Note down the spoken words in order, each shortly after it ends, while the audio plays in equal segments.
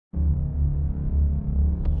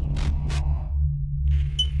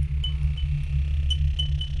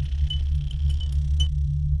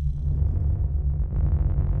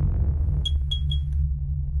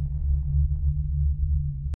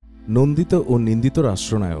নন্দিত ও নিন্দিত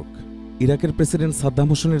রাষ্ট্রনায়ক। ইরাকের প্রেসিডেন্ট সাদ্দাম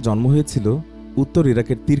হোসেনের জন্ম হয়েছিল উত্তর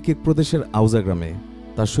ইরাকের তিরকিক প্রদেশের আউজা গ্রামে।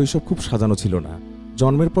 তার শৈশব খুব সাজানো ছিল না।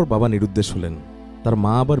 জন্মের পর বাবা নিরুদ্দেশ হলেন। তার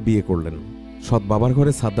মা আবার বিয়ে করলেন। সৎ বাবার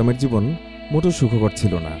ঘরে সাদ্দামের জীবন মোটেও সুখকর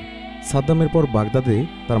ছিল না। সাদ্দামের পর বাগদাদে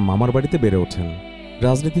তার মামার বাড়িতে বেড়ে ওঠেন।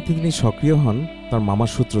 রাজনীতিতে তিনি সক্রিয় হন তার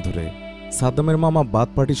মামার সূত্র ধরে। সাদ্দামের মামা বাথ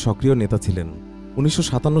পার্টির সক্রিয় নেতা ছিলেন।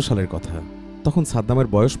 ১৯৫৭ সালের কথা। তখন সাদ্দামের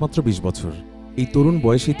বয়স মাত্র ২০ বছর। এই তরুণ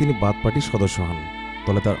বয়সেই তিনি বাথ পার্টির সদস্য হন।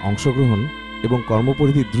 দলে তার অংশগ্রহণ এবং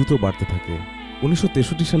কর্মপরিধি দ্রুত বাড়তে থাকে।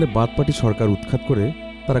 ১৯৬৩ সালে বাথ পার্টি সরকার উৎখাত করে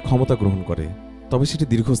তারা ক্ষমতা গ্রহণ করে, তবে সেটি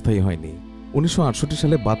দীর্ঘস্থায়ী হয়নি। ১৯৬৮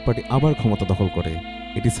 সালে বাথ পার্টি আবার ক্ষমতা দখল করে।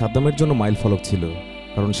 এটি সাদ্দামের জন্য মাইলফলক ছিল,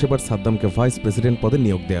 কারণ সেবার সাদ্দামকে ভাইস প্রেসিডেন্ট পদে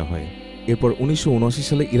নিয়োগ দেওয়া হয়। এরপর ১৯৭৯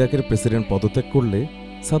 সালে ইরাকের প্রেসিডেন্ট পদত্যাগ করলে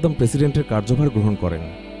সাদ্দাম প্রেসিডেন্টের কার্যভার গ্রহণ করেন।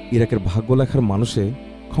 ইরাকের ভাগ্য লেখার মানুষে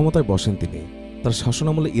ক্ষমতায় বসেন তিনি। তার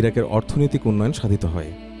শাসনামলে ইরাকের অর্থনৈতিক উন্নয়ন সাধিত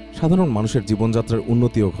হয়। সাধারণ মানুষের জীবনযাত্রার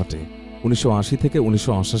উন্নতিও ঘটে। ১৯৮০ থেকে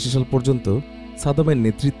 ১৯৮৮ সাল পর্যন্ত সাদ্দামের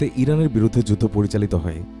নেতৃত্বে ইরানের বিরুদ্ধে যুদ্ধ পরিচালিত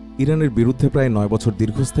হয়। ইরানের বিরুদ্ধে প্রায় ৯ বছর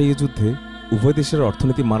দীর্ঘস্থায়ী যুদ্ধে উভয় দেশের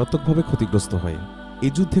অর্থনীতি মারাত্মকভাবে ক্ষতিগ্রস্ত হয়।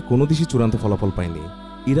 এই যুদ্ধে কোনো দেশই চূড়ান্ত ফলাফল পায়নি।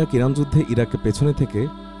 ইরাক ইরান যুদ্ধে ইরাককে পেছনে থেকে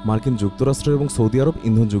মার্কিন যুক্তরাষ্ট্র এবং সৌদি আরব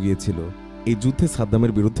ইন্ধন জুগিয়েছিল। এই যুদ্ধে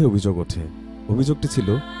সাদ্দামের বিরুদ্ধে অভিযোগ ওঠে। অভিযোগটি ছিল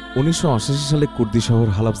 ১৯৮৮ সালে কুর্দি শহর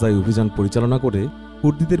হালাবজায় অভিযান পরিচালনা করে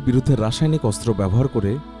কুর্দিদের বিরুদ্ধে রাসায়নিক অস্ত্র ব্যবহার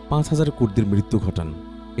করে ৫,০০০ কুর্দির মৃত্যু ঘটান।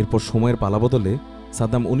 এরপর সময়ের পালাবদলে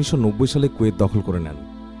সাদ্দাম ১৯৯০ সালে কুয়েত দখল করে নেন।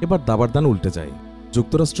 এবার দাবার দান উল্টে যায়।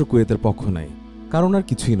 যুক্তরাষ্ট্র কুয়েতের পক্ষ নেয়। কারণ আর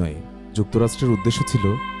কিছুই নয়, যুক্তরাষ্ট্রের উদ্দেশ্য ছিল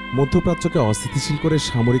মধ্যপ্রাচ্যকে অস্থিতিশীল করে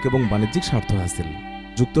সামরিক এবং বাণিজ্যিক স্বার্থ হাসিল।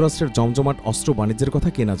 যুক্তরাষ্ট্রের জমজমাট অস্ত্র বাণিজ্যের কথা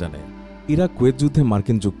কে না জানে। ইরাক কুয়েত যুদ্ধে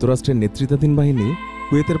মার্কিন যুক্তরাষ্ট্রের নেতৃত্বাধীন বাহিনী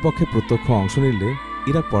কুয়েতের পক্ষে প্রত্যক্ষ অংশ নিলে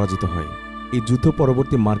ইরাক পরাজিত হয়। এই যুদ্ধ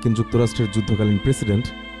পরবর্তী মার্কিন যুক্তরাষ্ট্রের যুদ্ধকালীন প্রেসিডেন্ট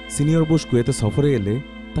সিনিয়র বুশ কুয়েতে সফরে এলে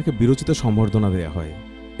তাকে বিরোচিত সম্বর্ধনা দেয়া হয়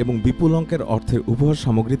এবং বিপুল অঙ্কের অর্থের উপহার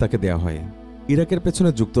সামগ্রী তাকে দেয়া হয়। ইরাকের পেছনে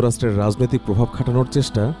যুক্তরাষ্ট্রের রাজনৈতিক প্রভাব খাটানোর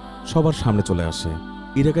চেষ্টা সবার সামনে চলে আসে।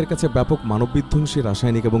 ইরাকের কাছে ব্যাপক মানববিধ্বংসী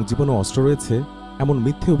রাসায়নিক এবং জীবাণু অস্ত্র রয়েছে এমন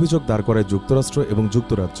মিথ্যে অভিযোগ দাঁড় করায় যুক্তরাষ্ট্র এবং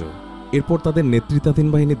যুক্তরাজ্য। এরপর তাদের নেতৃত্বাধীন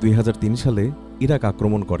বাহিনী ২০০৩ সালে ইরাক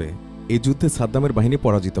আক্রমণ করে। এই যুদ্ধে সাদ্দামের বাহিনী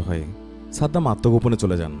পরাজিত হয়। সাদ্দাম আত্মগোপনে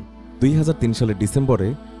চলে যান। ২০০৩ সালের ডিসেম্বরে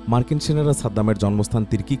মার্কিন সেনারা সাদ্দামের জন্মস্থান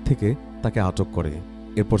তিরকিক থেকে তাকে আটক করে।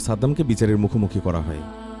 এরপর সাদ্দামকে বিচারের মুখোমুখি করা হয়।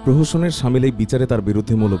 প্রহসনের সামিল এই বিচারে তার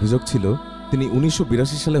বিরুদ্ধে মূল অভিযোগ ছিল তিনি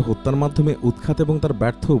 ১৯৮২ সালে হত্যার মাধ্যমে উৎখাত এবং তার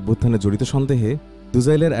ব্যর্থ অভ্যুত্থানে জড়িত সন্দেহে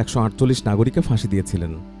দুজাইলের ১৪৮ নাগরিককে ফাঁসি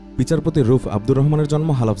দিয়েছিলেন। বিচারপতি রুফ আব্দুর রহমানের জন্ম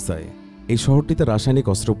হালাবজায়। এই শহরটিতে রাসায়নিক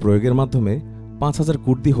অস্ত্র প্রয়োগের মাধ্যমে ৫,০০০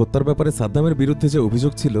 কুর্দি হত্যার ব্যাপারে সাদ্দামের বিরুদ্ধে যে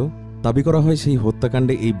অভিযোগ ছিল, দাবি করা হয় সেই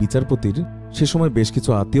হত্যাকাণ্ডে এই বিচারপতির সে সময় বেশ কিছু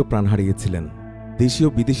আত্মীয় প্রাণ হারিয়েছিলেন। দেশীয়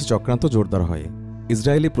বিদেশি চক্রান্ত জোরদার হয়।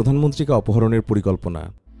 ইসরায়েলি প্রধানমন্ত্রীকে অপহরণের পরিকল্পনা।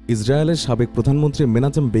 ইসরায়েলের সাবেক প্রধানমন্ত্রী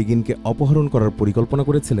মেনাহেম বেগিনকে অপহরণ করার পরিকল্পনা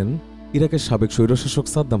করেছিলেন ইরাকের সাবেক স্বৈরশাসক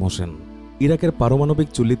সাদ্দাম হোসেন। ইরাকের পারমাণবিক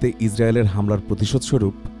চুল্লিতে ইসরায়েলের হামলার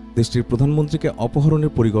প্রতিশোধস্বরূপ দেশটির প্রধানমন্ত্রীকে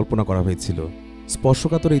অপহরণের পরিকল্পনা করা হয়েছিল।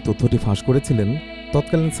 স্পর্শকাতর এই তথ্যটি ফাঁস করেছিলেন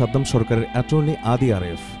তৎকালীন সাদ্দাম সরকারের অ্যাটর্নি আদি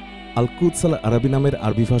আরেফ। আল কুদস আল আরাবি নামের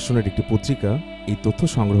আরবি ভাষণের একটি পত্রিকা এই তথ্য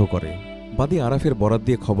সংগ্রহ করে। বাদী আরাফের বরাত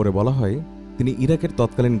দিয়ে খবরে বলা হয় তিনি ইরাকের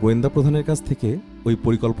তৎকালীন গোয়েন্দা প্রধানের কাছ থেকে ওই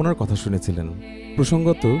পরিকল্পনার কথা শুনেছিলেন।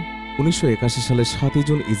 প্রসঙ্গত ১৯৮১ সালের ৭ই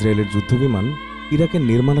জুন ইসরায়েলের যুদ্ধবিমান ইরাকের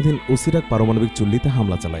নির্মাণাধীন ওসিরাক পারমাণবিক চুল্লিতে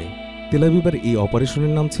হামলা চালায়। তেল আবিবের এই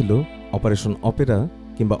অপারেশনের নাম ছিল অপারেশন অপেরা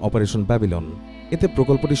কিংবা অপারেশন ব্যাবিলন। এতে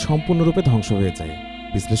প্রকল্পটি সম্পূর্ণরূপে ধ্বংস হয়ে যায়।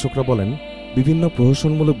 বিশ্লেষকরা বলেন বিভিন্ন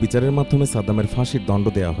প্রহসনমূলক বিচারের মাধ্যমে সাদ্দামের ফাঁসির দণ্ড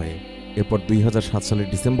দেওয়া হয়। এরপর ২০০৭ সালের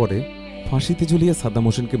ডিসেম্বরে ফাঁসিতে ঝুলিয়ে সাদ্দাম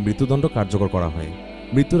হোসেনকে মৃত্যুদণ্ড কার্যকর করা হয়।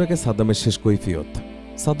 মৃত্যুর আগে সাদ্দামের শেষ কৈফিয়ত।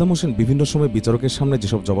 সাদ্দাম হোসেন বিভিন্ন সময় বিচারকের সামনে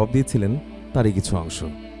যেসব জবাব দিয়েছিলেন তারই কিছু অংশ।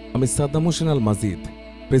 আমি সাদ্দাম হোসেন আল মাজিদ,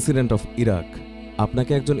 প্রেসিডেন্ট অফ ইরাক।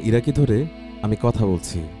 আপনাকে একজন ইরাকি ধরে আমি কথা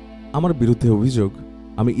বলছি। আমার বিরুদ্ধে অভিযোগ,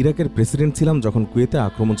 আমি ইরাকের প্রেসিডেন্ট ছিলাম যখন কুয়েতে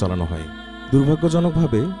আক্রমণ চালানো হয়।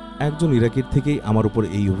 দুর্ভাগ্যজনকভাবে একজন ইরাকির থেকেই আমার উপর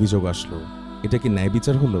এই অভিযোগ আসলো। এটা কি ন্যায়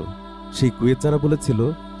বিচার হলো? সেই কুয়েত যারা বলেছিল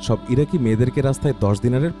সব ইরাকি মেয়েদেরকে রাস্তায় ১০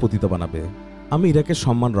 দিনারের পতিতা বানাবে। আমি ইরাকের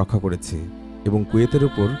সম্মান রক্ষা করেছি এবং কুয়েতের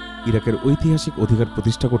উপর ইরাকের ঐতিহাসিক অধিকার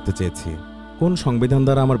প্রতিষ্ঠা করতে চেয়েছি। কোন সংবিধান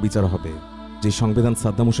দ্বারা আমার বিচার হবে? যে সংবিধান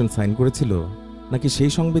সাদ্দাম হোসেন সাইন করেছিল, নাকি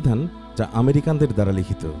সেই সংবিধান যা আমেরিকানদের দ্বারা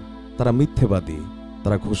লিখিত? তারা মিথ্যেবাদী।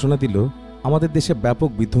 তারা ঘোষণা দিল আমাদের দেশে ব্যাপক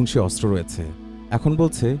বিধ্বংসী অস্ত্র রয়েছে। এখন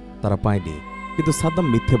বলছে তারা পায়নি, কিন্তু সাদ্দাম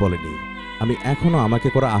মিথ্যে বলেনি। আমি এখনও আমাকে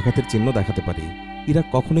করা আঘাতের চিহ্ন দেখাতে পারি। ইরাক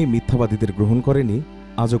কখনোই মিথ্যাবাদীদের গ্রহণ করেনি,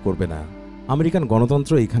 আজও করবে না। আমেরিকান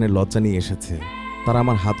গণতন্ত্র এখানে লজ্জা নিয়ে এসেছে। তারা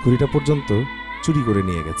আমার হাতঘড়িটা পর্যন্ত চুরি করে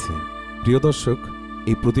নিয়ে গেছে। প্রিয় দর্শক,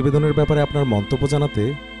 এই প্রতিবেদনের ব্যাপারে আপনার মন্তব্য জানাতে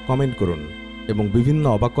কমেন্ট করুন এবং বিভিন্ন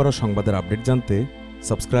অবাক করা সংবাদের আপডেট জানতে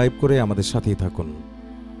সাবস্ক্রাইব করে আমাদের সাথেই থাকুন।